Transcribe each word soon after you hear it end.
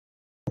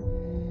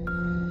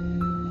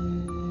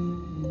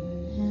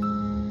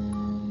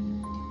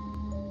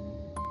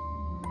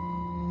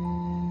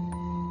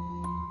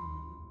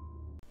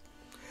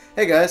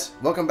Hey guys,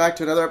 welcome back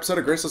to another episode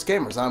of Graceless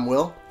Gamers. I'm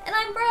Will. And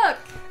I'm Brooke.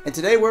 And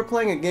today we're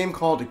playing a game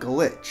called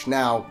Glitch.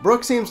 Now,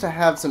 Brooke seems to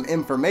have some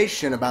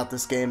information about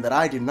this game that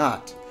I do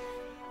not.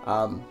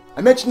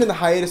 I mentioned in the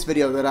hiatus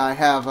video that I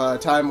have a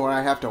time where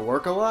I have to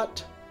work a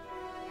lot.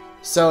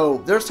 So,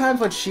 there's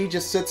times when she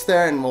just sits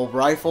there and will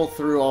rifle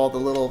through all the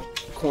little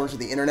corners of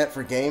the internet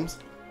for games.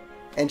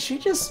 And she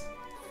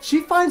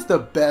finds the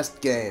best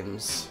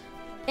games.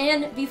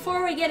 And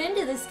before we get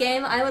into this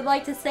game, I would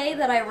like to say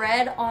that I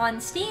read on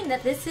Steam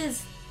that this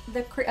is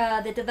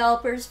the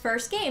developer's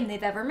first game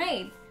they've ever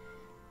made.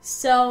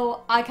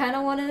 So I kind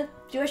of want to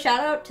do a shout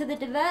out to the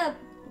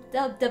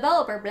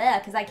developer,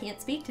 because I can't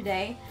speak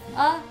today.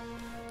 We're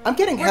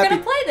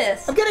gonna play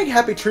this. I'm getting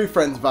Happy Tree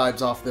Friends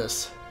vibes off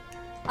this.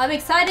 I'm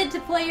excited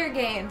to play your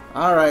game.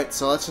 Alright,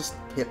 so let's just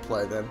hit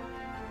play then.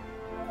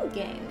 Ooh,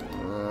 game.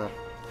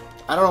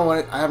 I don't know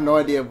what I have no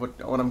idea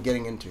what I'm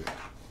getting into.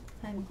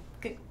 I'm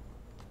good.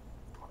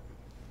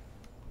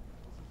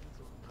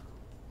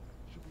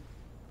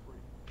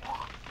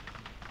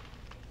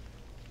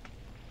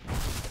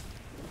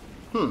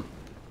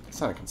 That's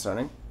not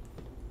concerning.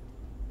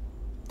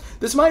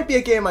 This might be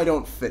a game I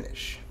don't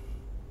finish.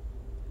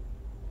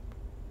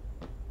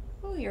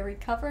 Ooh, you're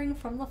recovering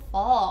from the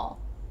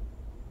fall.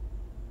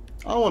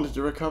 I wanted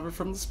to recover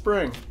from the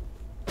spring.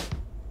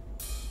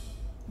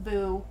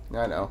 Boo.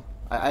 I know.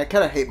 I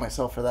kind of hate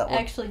myself for that one.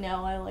 Actually,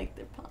 no, I like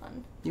their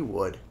pun. You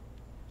would.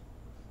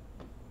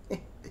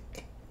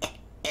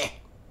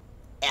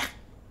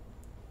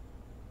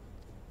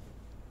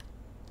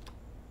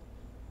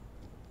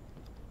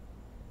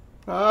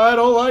 I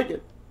don't like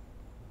it.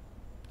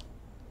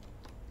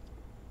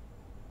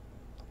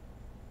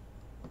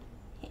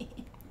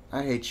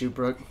 I hate you,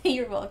 Brooke.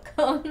 You're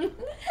welcome.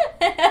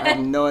 I have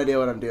no idea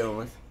what I'm dealing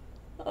with.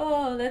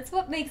 Oh, that's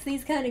what makes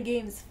these kind of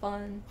games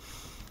fun.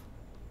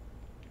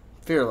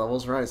 Fear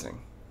levels rising.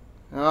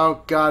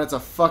 Oh god, it's a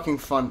fucking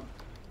fun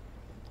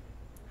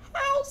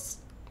house.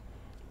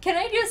 Can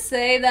I just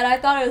say that I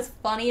thought it was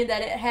funny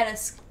that it had a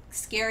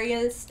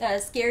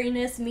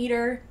scariness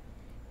meter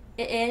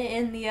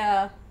in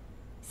the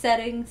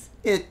settings.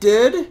 It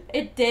did?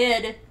 It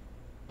did.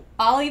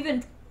 I'll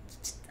even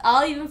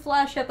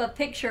flash up a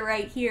picture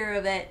right here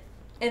of it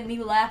and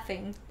me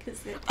laughing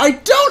because I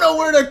don't know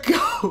where to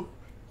go.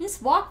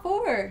 Just walk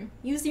forward.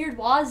 Use your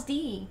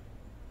WASD.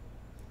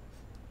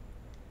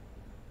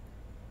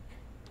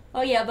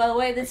 Oh yeah, by the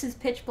way, this is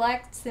Pitch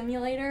Black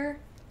Simulator.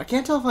 I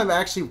can't tell if I'm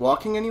actually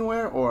walking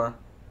anywhere or...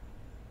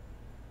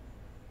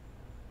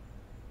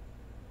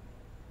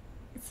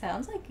 It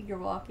sounds like you're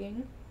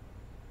walking.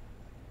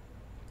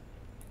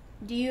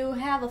 Do you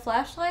have a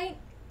flashlight?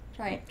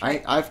 Try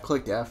it. I've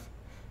clicked F.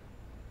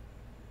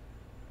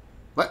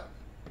 What?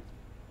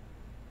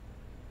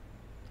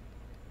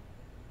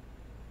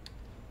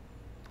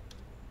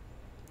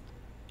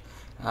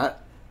 Well,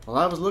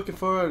 I was looking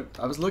for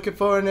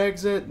an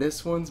exit.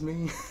 This one's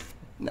me.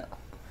 No.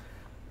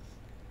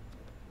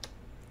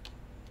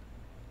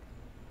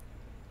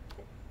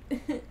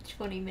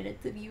 "20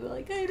 minutes of you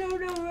like, I don't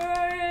know where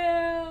I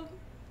am."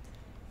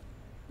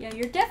 Yeah,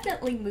 you're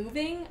definitely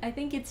moving. I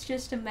think it's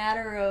just a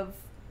matter of...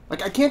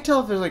 Like, I can't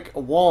tell if there's, like,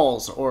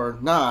 walls or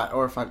not,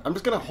 or if I'm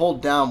just gonna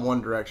hold down one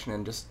direction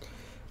and just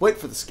wait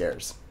for the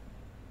scares.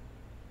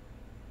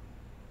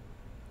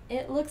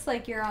 It looks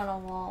like you're on a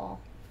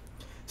wall.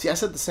 See, I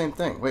said the same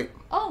thing. Wait.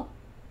 Oh!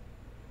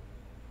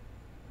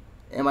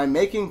 Am I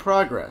making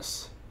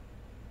progress?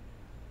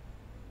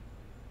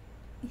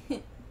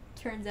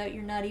 Turns out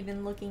you're not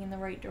even looking in the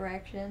right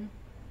direction.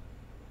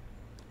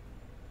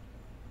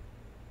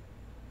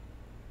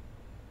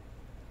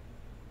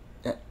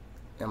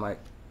 Am I...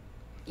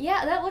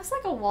 Yeah, that looks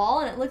like a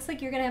wall, and it looks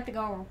like you're gonna have to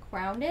go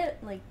around it,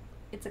 like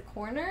it's a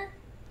corner.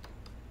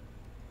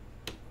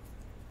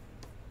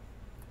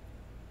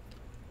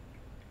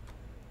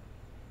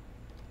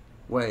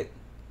 Wait.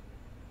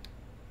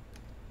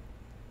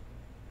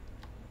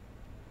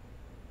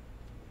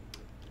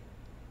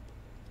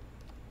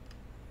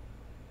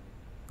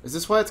 Is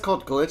this why it's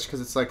called Glitch?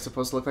 Because it's like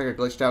supposed to look like a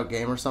glitched out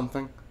game or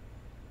something?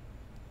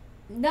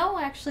 No,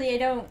 actually, I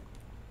don't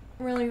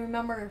really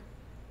remember.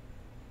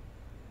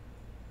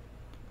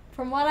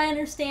 From what I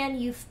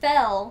understand, you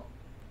fell,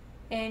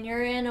 and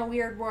you're in a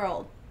weird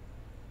world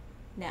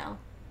now.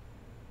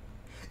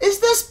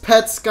 Is this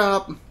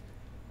Petscop?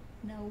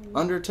 No.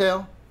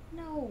 Undertale?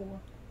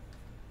 No.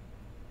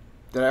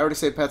 Did I already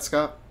say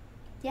Petscop?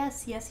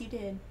 Yes, you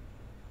did.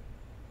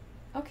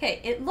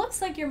 Okay, it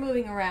looks like you're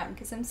moving around,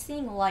 because I'm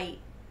seeing light.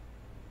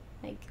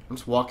 Like... I'm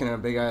just walking in a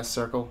big ass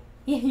circle.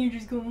 Yeah, you're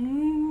just going,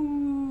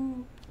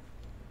 ooh.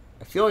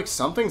 I feel like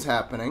something's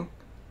happening.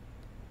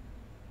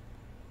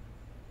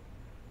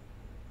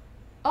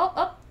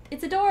 Oh,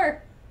 it's a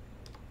door.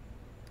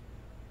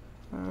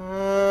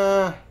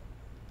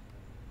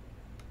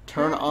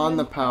 Turn on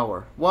the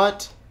power.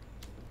 What?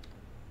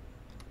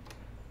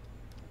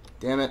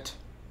 Damn it.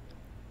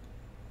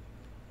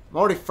 I'm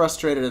already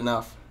frustrated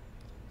enough.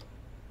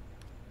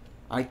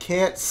 I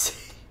can't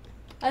see.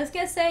 I was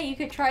gonna say, you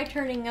could try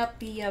turning up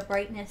the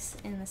brightness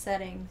in the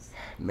settings.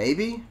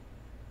 Maybe?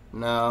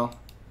 No.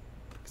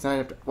 'Cause then I'd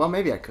have to, well,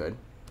 maybe I could.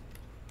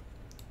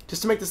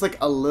 Just to make this,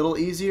 like, a little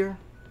easier.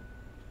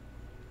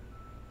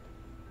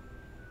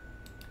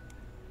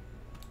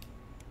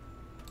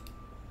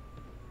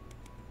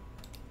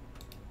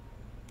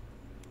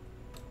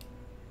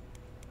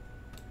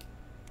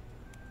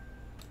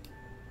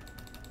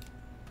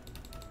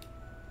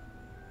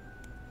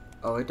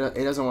 Oh, it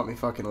doesn't want me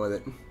fucking with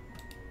it.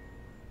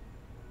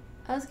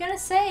 I was gonna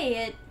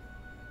say it.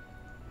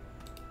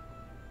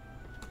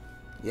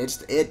 Yeah,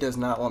 it does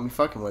not want me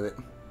fucking with it.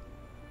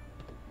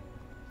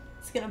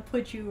 It's gonna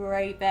put you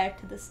right back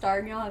to the start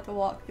and you'll have to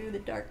walk through the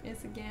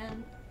darkness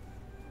again.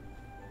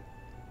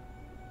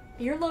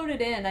 You're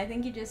loaded in. I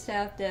think you just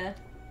have to...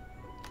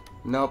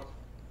 Nope.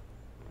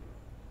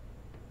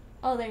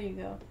 Oh, there you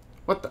go.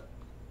 What the?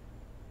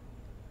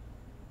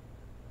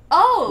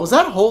 Oh! Was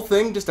that whole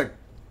thing just a...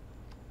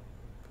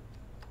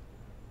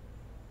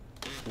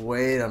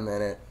 Wait a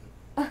minute.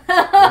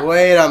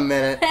 Wait a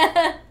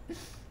minute.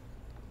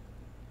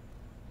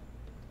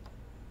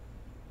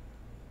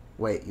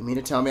 Wait, you mean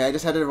to tell me I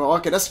just had to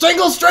walk in a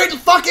single straight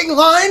fucking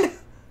line?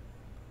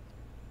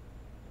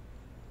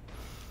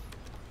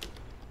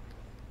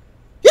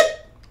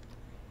 Yep.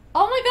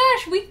 Oh my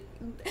gosh,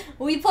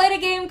 we played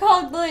a game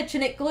called Glitch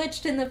and it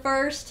glitched in the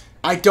first.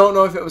 I don't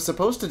know if it was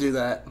supposed to do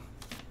that.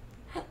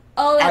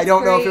 Oh, that's I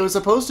don't know if great. it was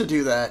supposed to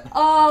do that.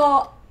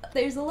 Oh,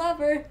 there's a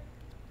lever.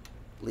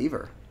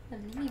 Lever. A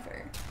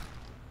lever.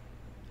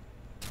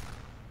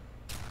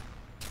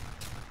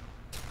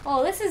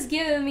 Oh, this is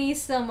giving me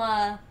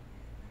some,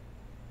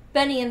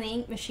 Benny and the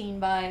Ink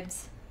Machine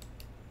vibes.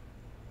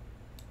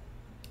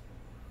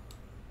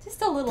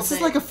 Just a little bit. This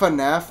is like a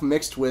FNAF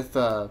mixed with,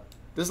 this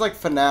is like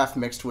FNAF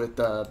mixed with,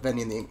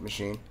 Benny and the Ink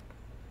Machine.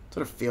 That's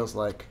what it feels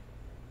like.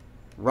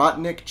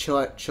 Rotnik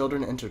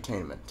Children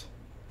Entertainment.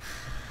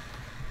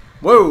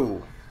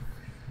 Whoa!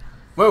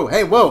 Whoa,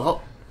 hey,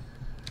 whoa!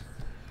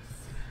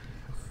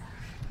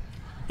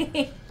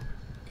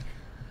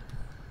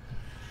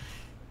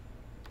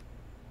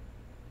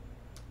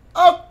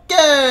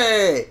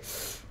 Okay!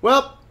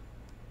 Well,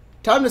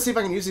 time to see if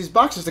I can use these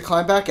boxes to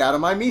climb back out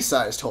of my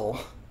me-sized hole.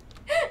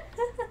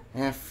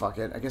 Eh, fuck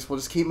it. I guess we'll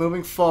just keep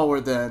moving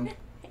forward then.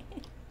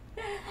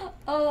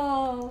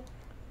 Oh.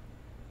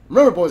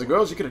 Remember, boys and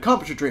girls, you can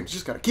accomplish your dreams. You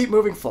just gotta keep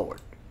moving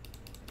forward.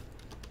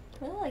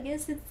 Well, I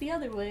guess it's the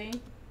other way.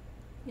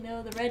 You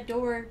know, the red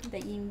door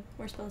that you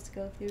were supposed to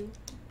go through.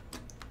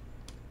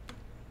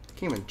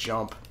 Can't even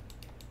jump.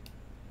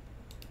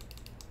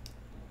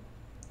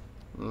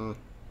 I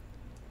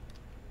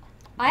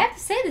have to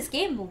say, this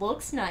game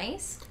looks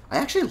nice. I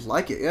actually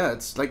like it, yeah.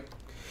 It's like...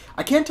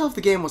 I can't tell if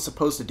the game was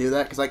supposed to do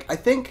that, because, like, I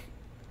think...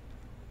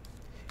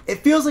 It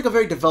feels like a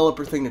very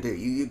developer thing to do.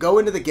 You go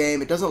into the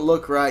game, it doesn't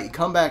look right, you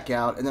come back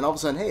out, and then all of a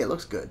sudden, hey, it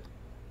looks good.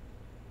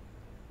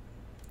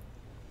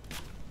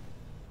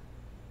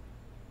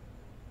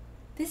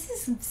 This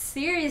is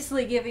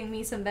seriously giving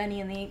me some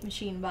Benny and the Ink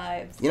Machine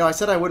vibes. You know, I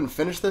said I wouldn't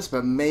finish this,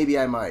 but maybe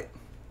I might.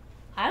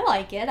 I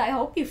like it. I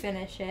hope you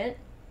finish it.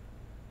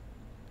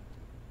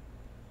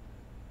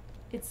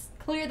 It's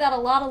clear that a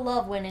lot of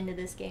love went into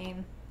this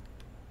game.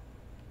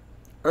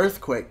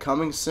 Earthquake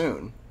coming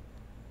soon.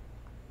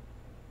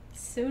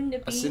 Soon to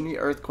be. A Sydney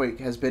earthquake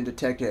has been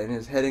detected and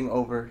is heading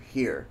over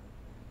here.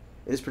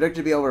 It is predicted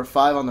to be over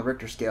 5 on the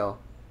Richter scale.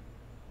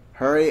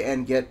 Hurry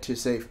and get to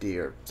safety,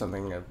 or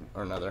something or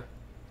another.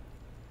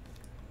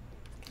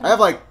 I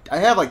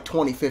have like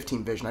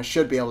 2015 vision. I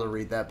should be able to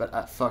read that,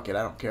 but fuck it,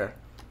 I don't care.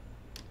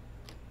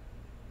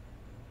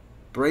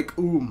 Break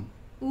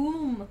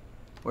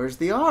Where's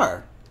the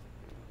R?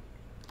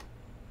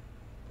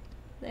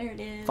 There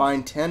it is.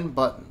 Find 10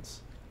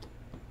 buttons.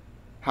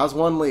 How's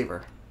one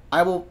lever?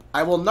 I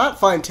will not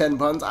find 10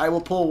 buttons. I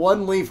will pull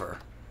one lever.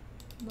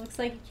 Looks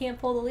like you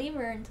can't pull the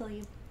lever until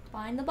you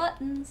find the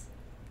buttons.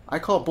 I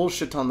call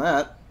bullshit on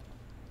that.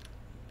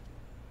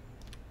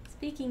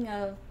 Speaking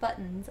of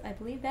buttons, I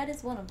believe that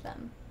is one of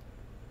them.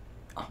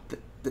 Oh,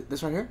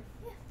 this right here?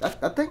 Yeah.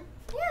 That thing?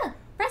 Yeah,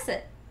 press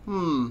it.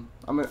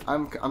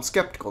 I'm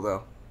skeptical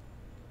though.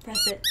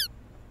 Press it.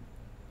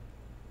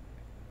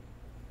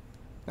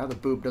 Now the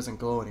boob doesn't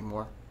glow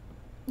anymore.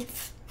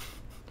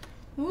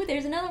 Ooh,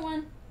 there's another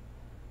one.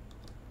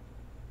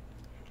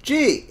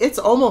 Gee, it's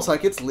almost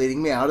like it's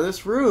leading me out of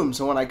this room,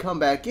 so when I come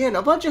back in,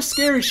 a bunch of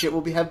scary shit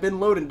will have been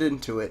loaded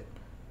into it.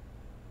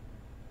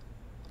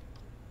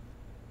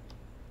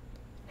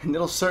 And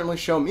it'll certainly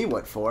show me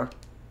what for.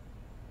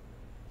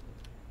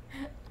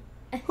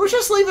 Who's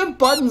just leaving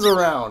buttons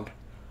around?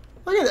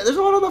 Look at that, there's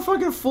one on the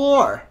fucking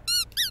floor.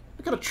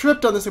 I could have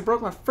tripped on this and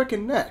broke my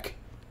frickin' neck.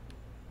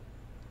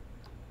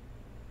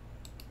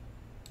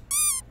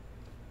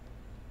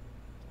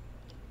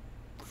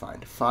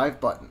 Find 5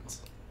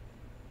 buttons.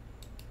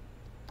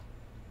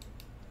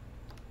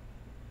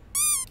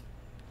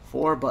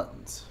 4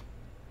 buttons.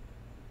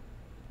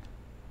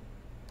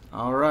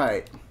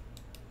 Alright.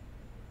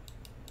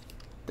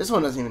 This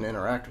one doesn't even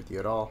interact with you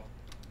at all.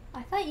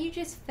 I thought you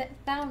just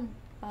found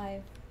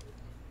 5.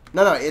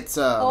 No, it's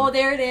Oh,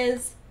 there it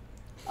is.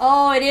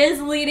 Oh, it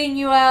is leading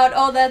you out.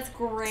 Oh, that's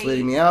great. It's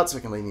leading me out so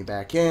it can lead me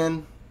back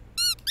in.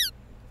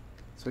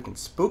 So it can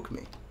spook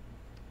me.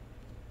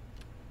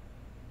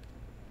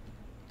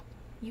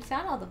 You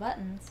found all the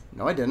buttons.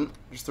 No, I didn't.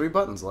 There's 3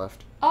 buttons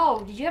left.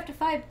 Oh, did you have to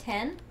find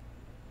 10?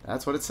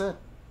 That's what it said.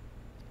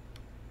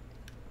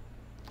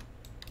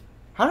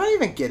 How did I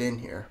even get in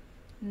here?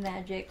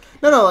 Magic.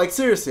 No, like,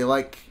 seriously,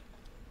 like...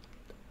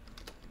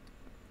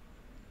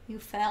 You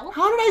fell?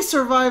 How did I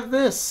survive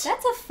this?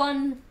 That's a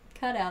fun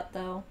cutout,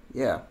 though.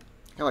 Yeah.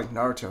 Got, like,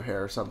 Naruto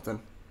hair or something.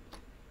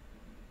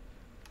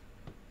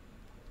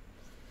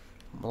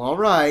 Well,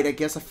 alright. I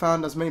guess I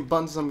found as many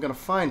buttons as I'm gonna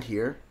find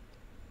here.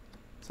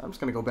 So I'm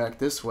just gonna go back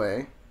this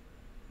way.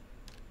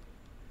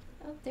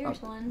 Oh,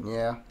 there's one.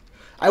 Yeah.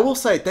 I will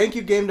say, thank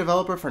you, game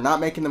developer, for not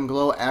making them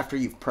glow after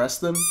you've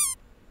pressed them.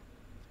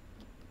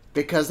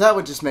 Because that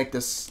would just make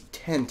this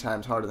 10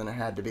 times harder than it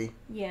had to be.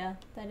 Yeah,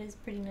 that is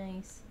pretty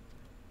nice.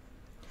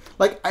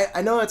 Like,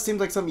 I know that seems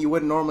like something you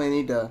wouldn't normally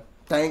need to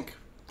thank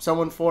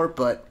someone for,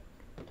 but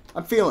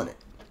I'm feeling it.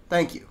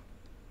 Thank you.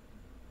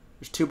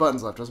 There's 2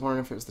 buttons left. I was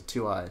wondering if it was the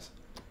 2 eyes.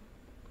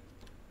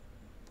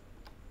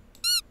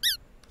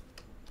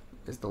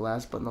 Is the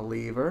last button the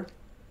lever?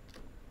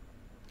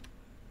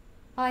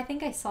 Oh, I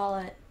think I saw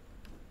it.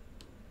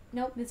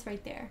 Nope, it's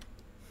right there.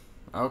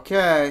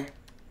 Okay.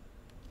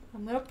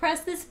 I'm gonna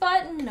press this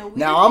button. No weird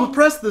Now I'm gonna things.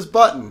 press this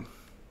button.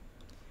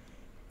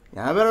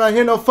 Now I better not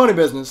hear no funny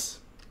business.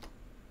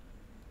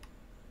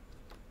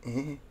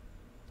 Come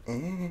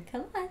on.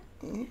 Come on,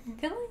 you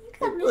I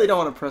got really this. don't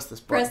want to press this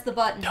button. Press the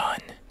button. Done.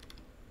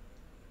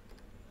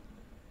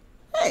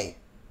 Hey,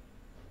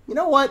 you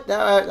know what?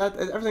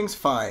 Everything's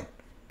fine.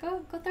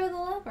 Go throw the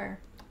lever.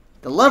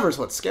 The lever's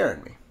what's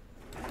scaring me.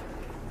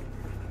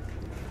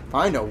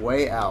 Find a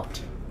way out.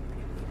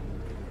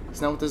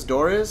 Isn't that what this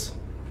door is?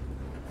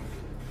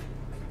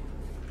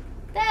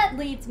 That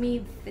leads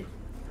me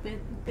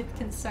with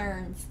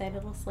concerns that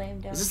it'll slam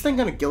down. Is this thing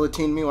gonna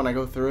guillotine me when I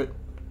go through it?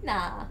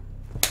 Nah.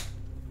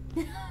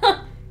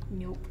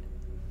 Nope.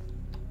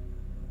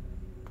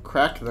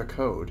 Crack the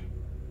code.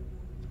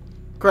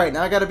 Great,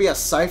 now I gotta be a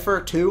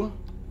cipher too?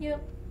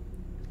 Yep.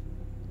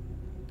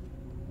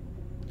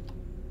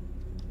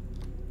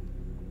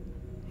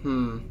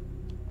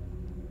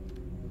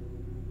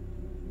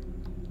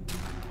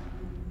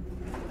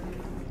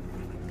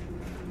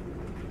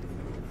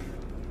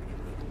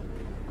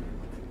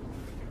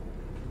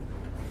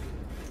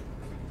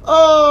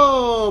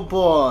 Oh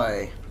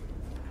boy.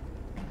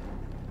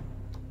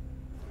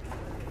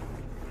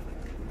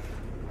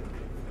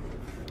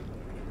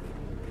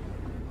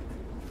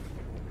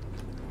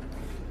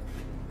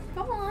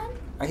 Come on.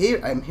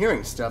 I'm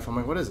hearing stuff. I'm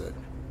like, what is it?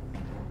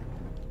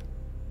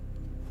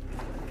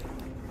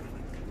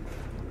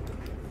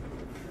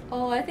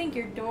 Oh, I think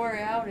your door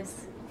out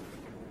is...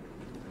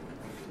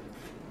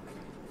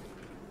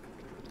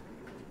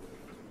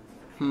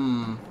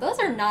 Those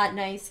are not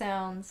nice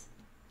sounds.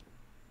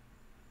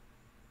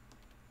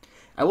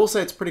 I will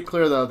say it's pretty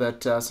clear, though,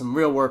 that some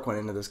real work went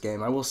into this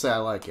game. I will say I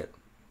like it.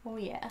 Oh,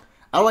 yeah.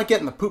 I don't like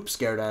getting the poop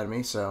scared out of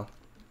me, so...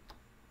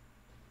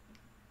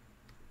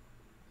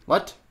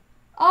 What?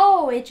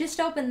 Oh, it just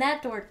opened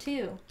that door,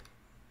 too.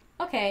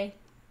 Okay.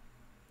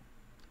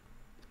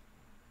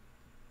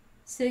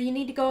 So you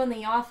need to go in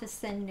the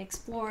office and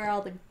explore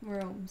all the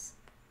rooms.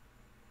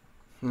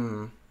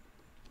 I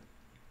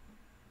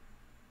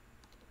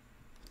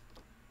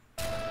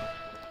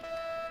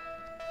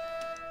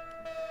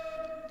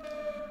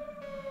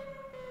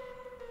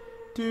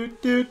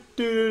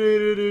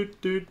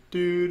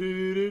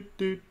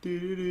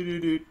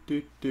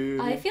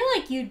feel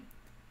like you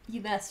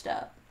messed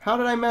up. How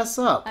did I mess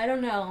up? I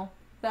don't know,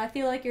 but I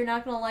feel like you're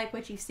not gonna like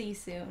what you see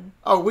soon.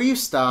 Oh, will you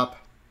stop?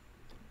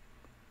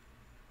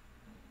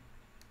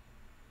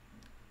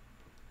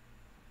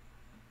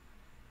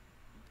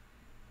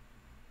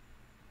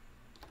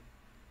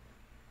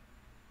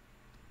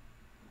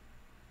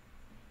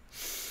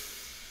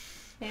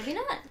 Maybe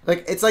not.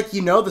 Like, it's like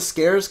you know the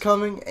scare is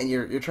coming, and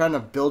you're trying to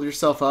build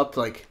yourself up.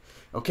 Like,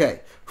 okay,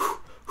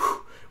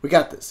 we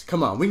got this.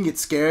 Come on, we can get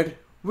scared.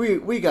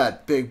 We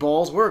got big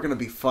balls. We're gonna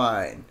be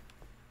fine.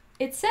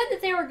 It said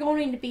that there were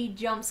going to be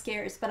jump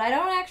scares, but I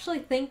don't actually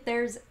think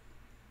there's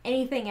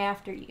anything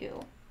after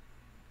you. You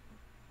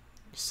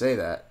say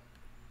that.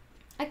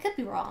 I could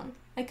be wrong.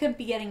 I could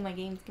be getting my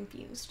games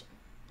confused.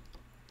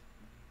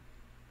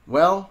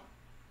 Well,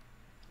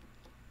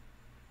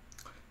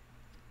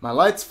 my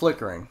light's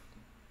flickering.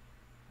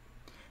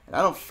 And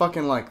I don't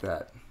fucking like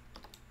that.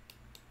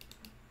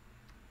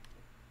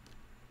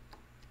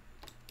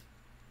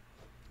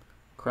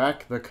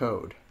 Crack the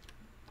code.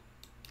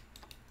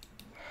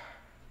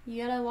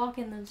 You gotta walk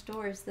in those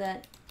doors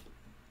that...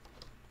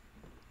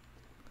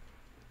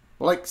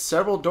 Well, like,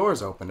 several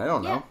doors open. I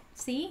don't Yeah, know.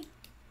 see?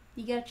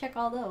 You gotta check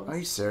all those. Are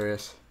you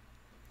serious?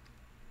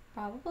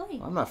 Probably.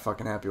 Well, I'm not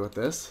fucking happy with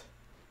this.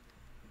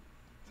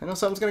 I know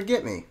something's gonna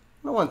get me. I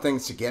don't want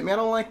things to get me. I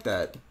don't like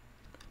that.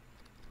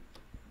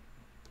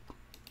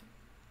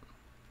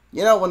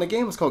 You know, when the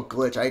game was called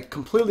Glitch, I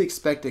completely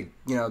expected,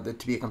 you know, it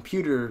to be a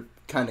computer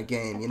kind of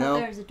game, you know?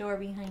 There's a door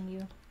behind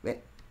you. Wait.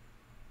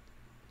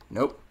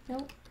 Nope.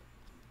 Nope.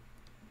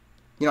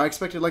 You know, I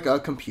expected like a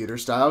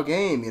computer-style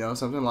game, you know,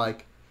 something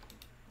like,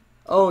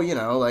 oh, you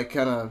know, like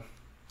kind of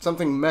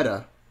something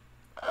meta.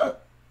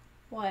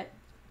 What?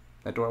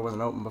 That door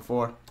wasn't open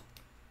before.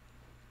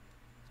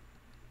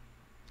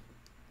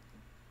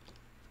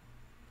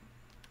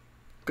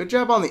 Good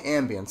job on the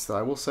ambience, though,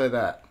 I will say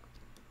that.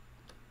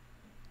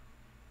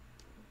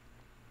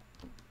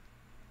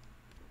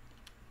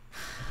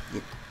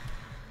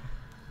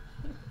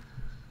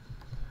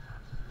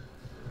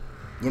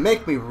 You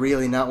make me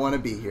really not want to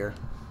be here.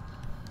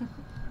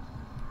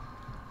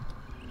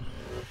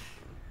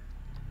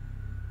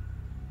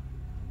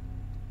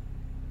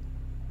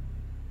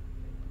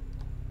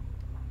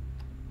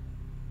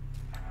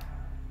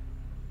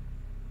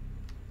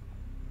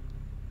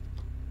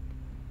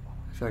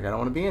 I feel like I don't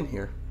want to be in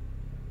here.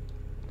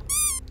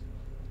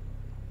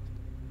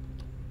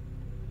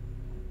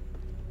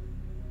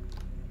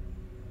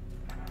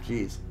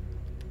 Jeez.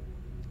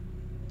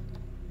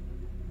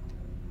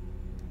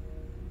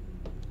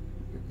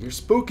 You're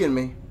spooking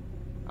me.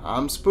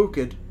 I'm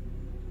spooked.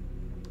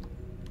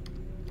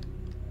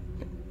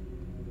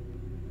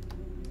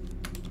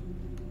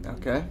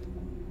 Okay.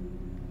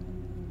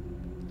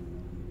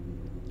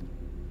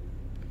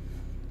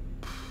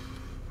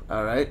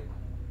 Alright.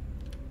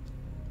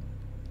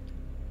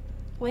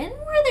 When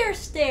were there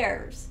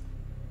stairs?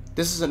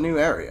 This is a new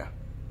area.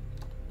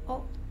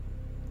 Oh.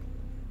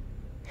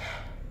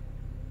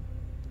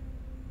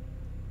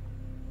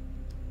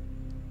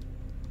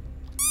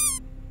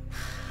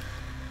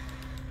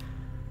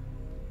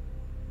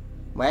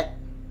 What?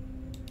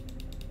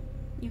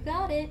 You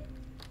got it.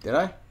 Did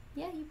I?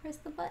 Yeah, you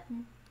pressed the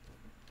button.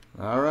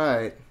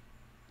 Alright.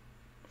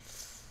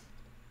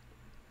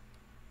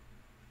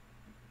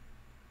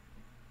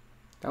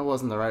 That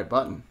wasn't the right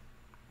button.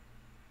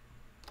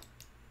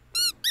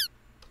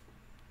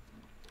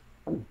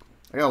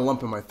 I got a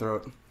lump in my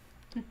throat.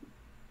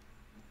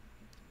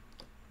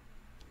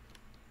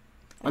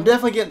 I'm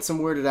definitely getting some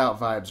weirded out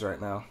vibes right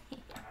now.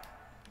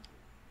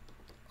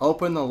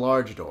 Open the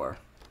large door.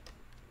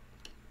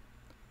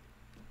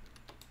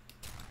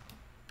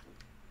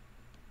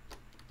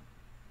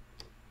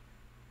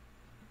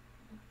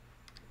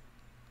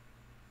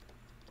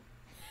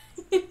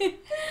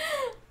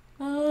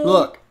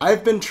 Look,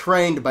 I've been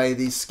trained by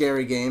these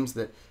scary games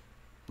that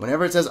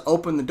whenever it says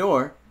open the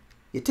door,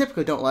 you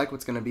typically don't like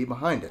what's going to be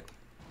behind it.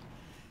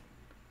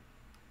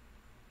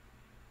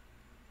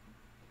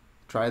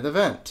 Try the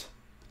vent.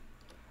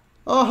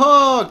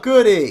 Oh,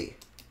 goody!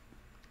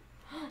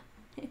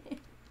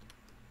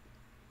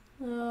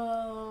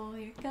 Oh,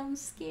 here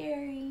comes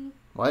scary.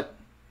 What?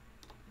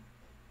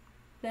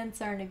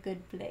 Vents aren't a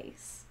good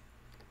place.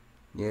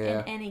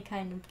 Yeah. In any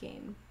kind of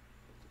game.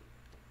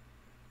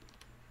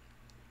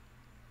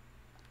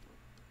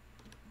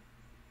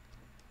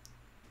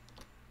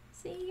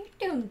 See,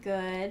 you're doing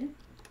good.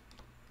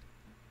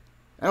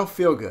 I don't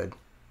feel good.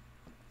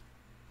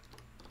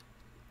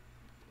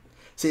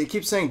 See, it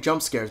keeps saying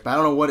jump scares, but I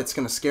don't know what it's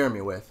going to scare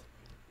me with.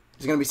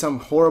 Is it going to be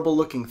some horrible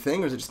looking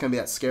thing, or is it just going to be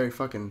that scary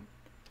fucking...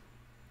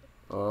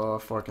 Oh,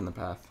 fork in the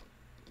path.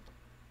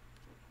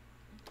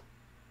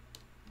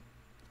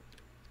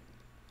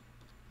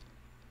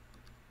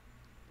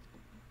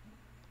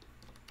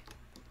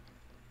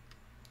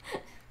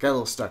 Got a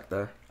little stuck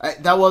there.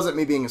 That wasn't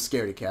me being a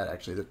scaredy cat,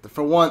 actually.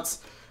 For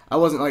once, I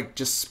wasn't, like,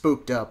 just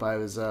spooked up. I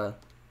was,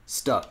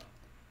 stuck.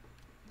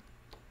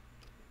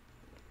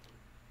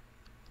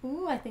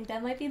 Ooh, I think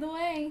that might be the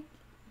way.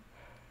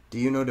 Do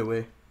you know the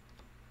way?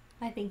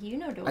 I think you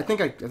know the way. I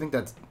think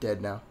that's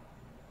dead now.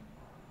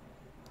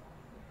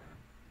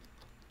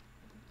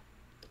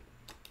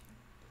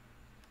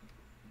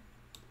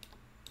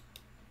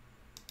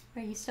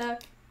 Are you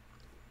stuck?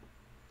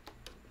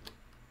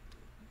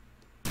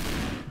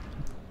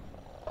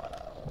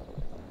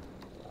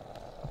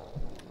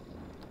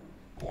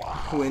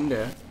 Who in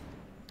there?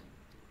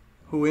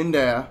 Who in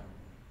there?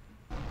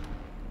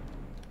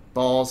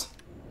 Balls.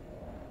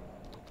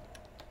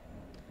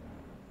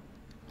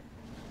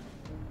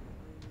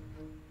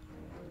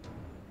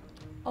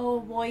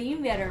 Oh boy, you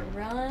better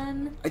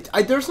run.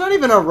 There's not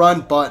even a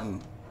run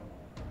button.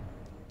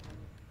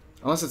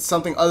 Unless it's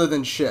something other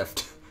than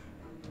shift.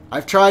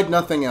 I've tried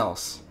nothing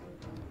else.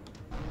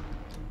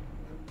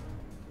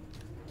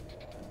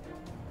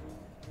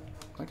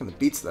 Liking the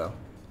beats though.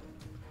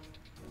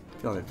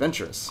 Feeling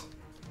adventurous.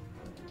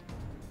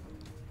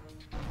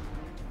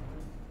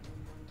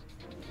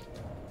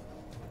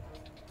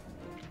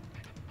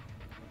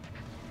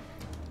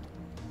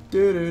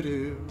 Do do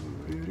do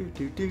do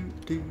do do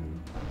do.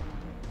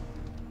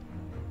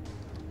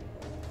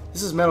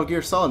 This is Metal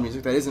Gear Solid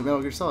music. That isn't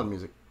Metal Gear Solid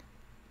music.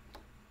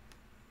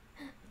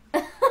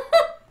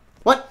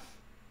 What?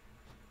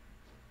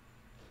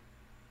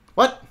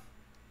 What?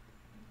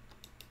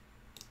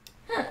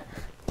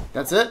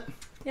 That's it?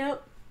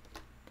 Yep.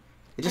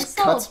 It just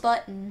I saw cuts. a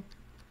button.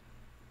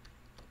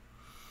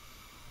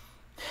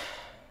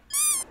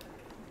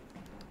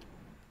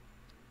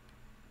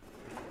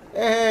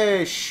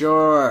 Hey,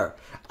 sure.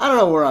 I don't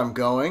know where I'm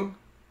going.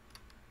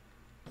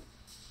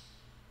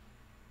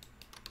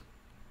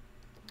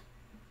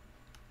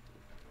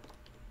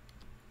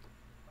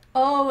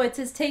 Oh, it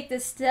says take the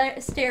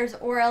stairs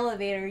or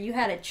elevator. You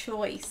had a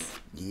choice.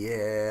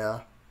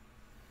 Yeah,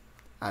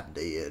 I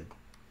did.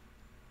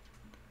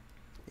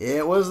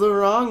 It was the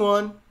wrong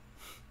one.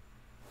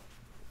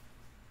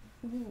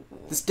 Ooh.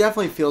 This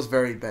definitely feels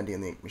very bendy in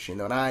the ink machine,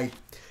 though, and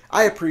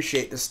I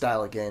appreciate this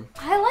style of game.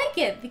 I like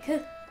it because...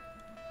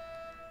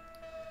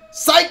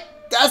 Psych!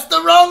 That's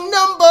the wrong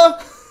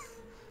number!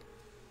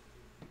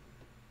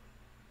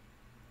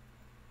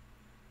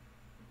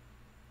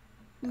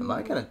 Am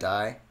I gonna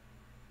die?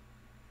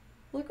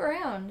 Look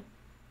around.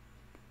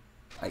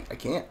 I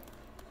can't.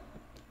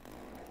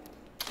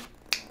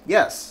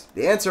 Yes.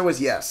 The answer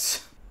was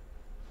yes.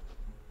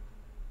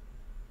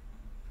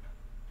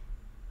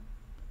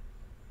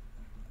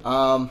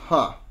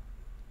 Huh.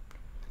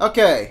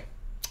 Okay.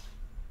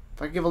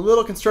 If I give a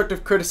little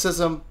constructive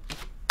criticism,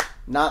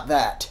 not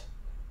that.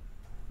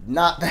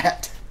 Not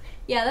that.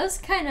 Yeah, that was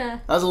kind of...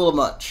 That was a little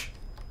much.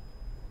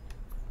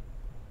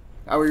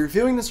 Are we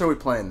reviewing this or are we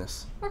playing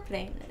this? We're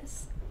playing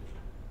this.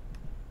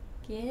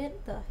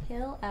 Get the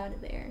hell out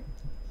of there.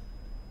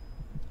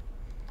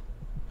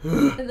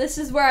 This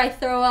is where I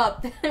throw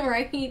up,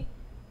 right?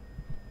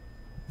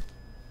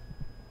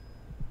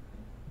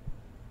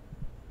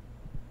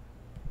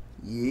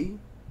 Yee.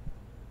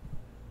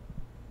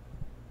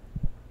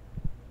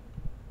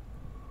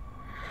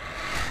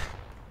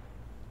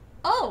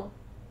 Oh!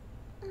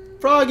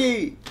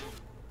 Froggy!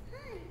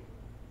 Hi.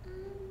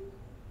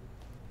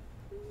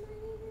 My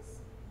name is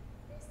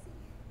Lucy.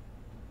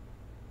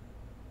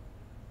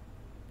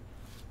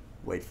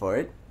 Wait for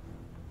it.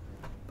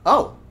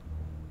 Oh!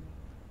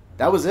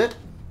 That was it?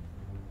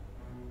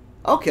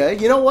 Okay,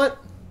 you know what?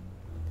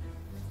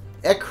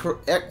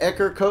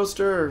 Ecker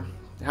Coaster, or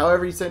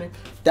however you say it.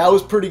 That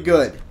was pretty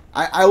good.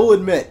 I will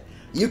admit,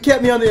 you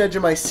kept me on the edge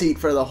of my seat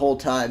for the whole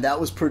time. That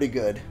was pretty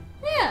good.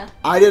 Yeah.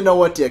 I didn't know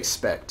what to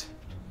expect.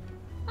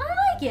 I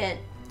like it.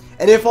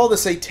 And if all the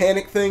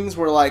satanic things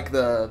were like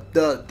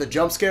the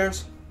jump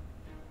scares,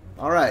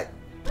 alright.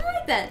 I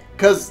like that.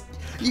 Because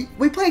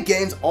we play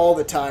games all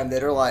the time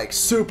that are like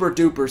super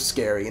duper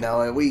scary, you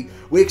know, and we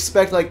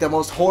expect like the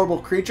most horrible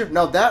creature.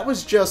 No, that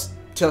was just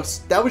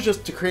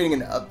to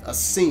creating a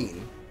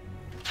scene.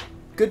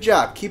 Good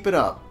job, keep it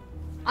up.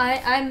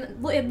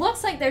 It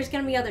looks like there's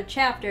gonna be other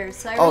chapters,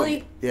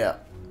 so yeah.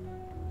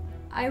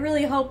 I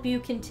really hope you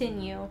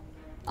continue.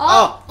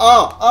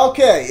 Oh,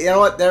 okay. You know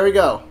what? There we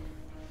go.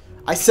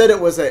 I said it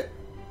was a...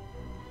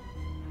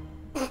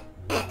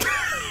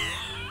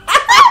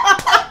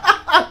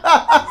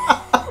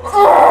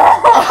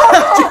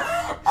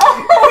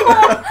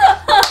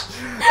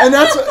 And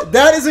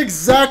that is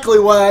exactly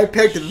why I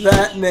picked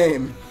that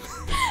name.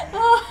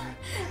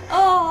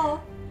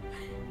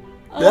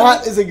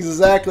 That is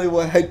exactly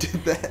why I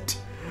did that.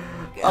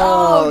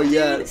 Oh dude.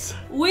 Yes.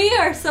 We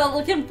are so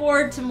looking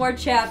forward to more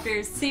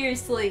chapters.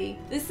 Seriously.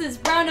 This is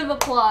round of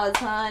applause,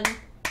 hon.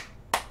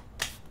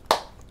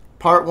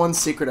 Part 1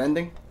 secret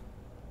ending.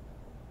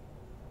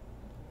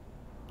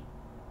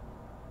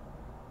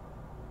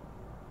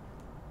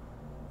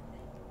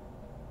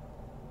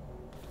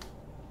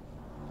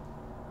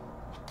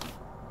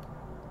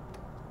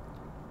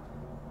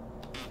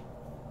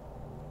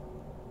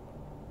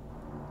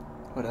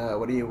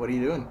 What are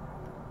you doing?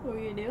 What are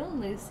you doing,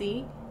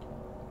 Lucy?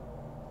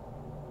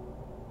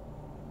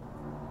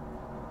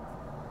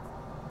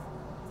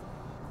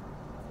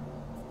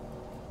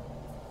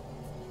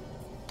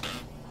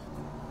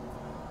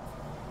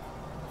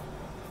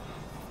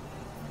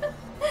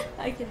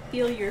 I can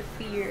feel your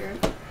fear.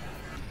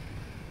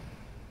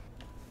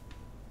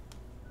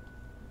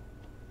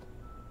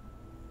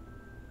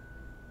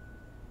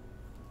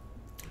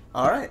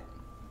 Alright.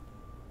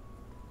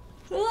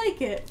 I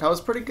like it. That was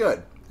pretty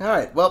good.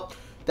 Alright, well,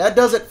 that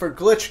does it for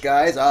Glitch,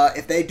 guys.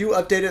 If they do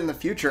update it in the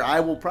future, I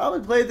will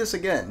probably play this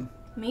again.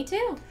 Me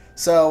too.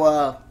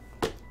 So,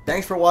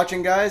 thanks for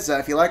watching, guys.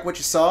 If you like what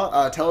you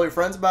saw, tell your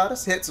friends about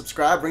us, hit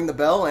subscribe, ring the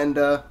bell, and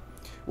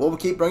we'll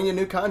keep bringing you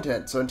new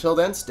content. So until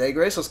then, stay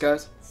graceless,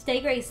 guys.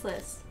 Stay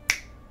graceless.